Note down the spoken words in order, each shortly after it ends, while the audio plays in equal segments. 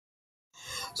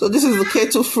So this is the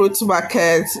Ketu Fruit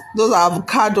Market. Those are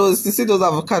avocados. You see those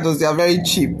avocados, they are very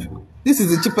cheap. This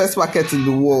is the cheapest market in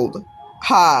the world.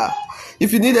 Ha!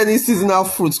 If you need any seasonal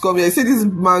fruits, come here. You see these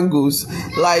mangoes,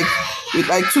 like with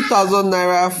like 2,000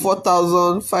 naira,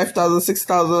 4,000, 5,000,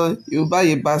 6,000. You buy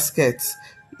a basket.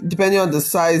 Depending on the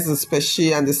size, the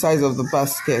species, and the size of the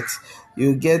basket,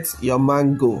 you get your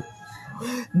mango.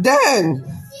 Then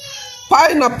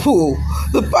pineapple.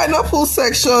 The pineapple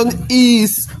section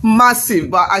is massive,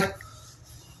 but I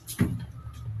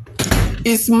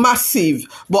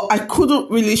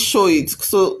couldn't really show it,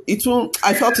 so it won't.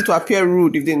 I felt it would appear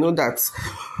rude if they know that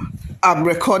I'm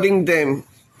recording them,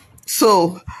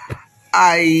 so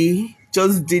I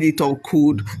just did it on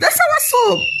cold. That's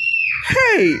soursop.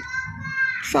 Hey,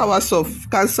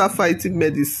 soursop, cancer fighting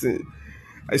medicine.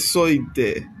 I saw it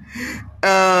there.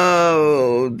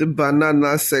 Oh, the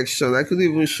banana section. I couldn't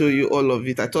even show you all of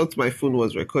it. I thought my phone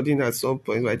was recording at some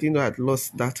point, but I didn't know I'd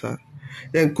lost data.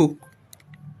 Then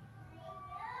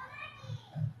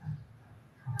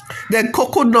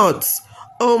coconuts.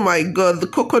 Oh my god, the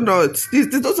coconuts.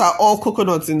 Those are all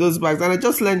coconuts in those bags. And I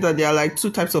just learned that there are like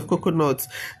two types of coconuts.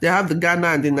 They have the Ghana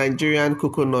and the Nigerian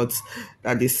coconuts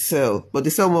that they sell. But they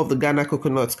sell more of the Ghana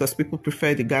coconuts because people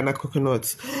prefer the Ghana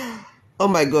coconuts. Oh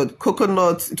my god,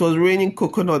 coconuts. It was raining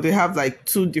coconut. They have like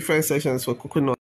two different sections for coconut.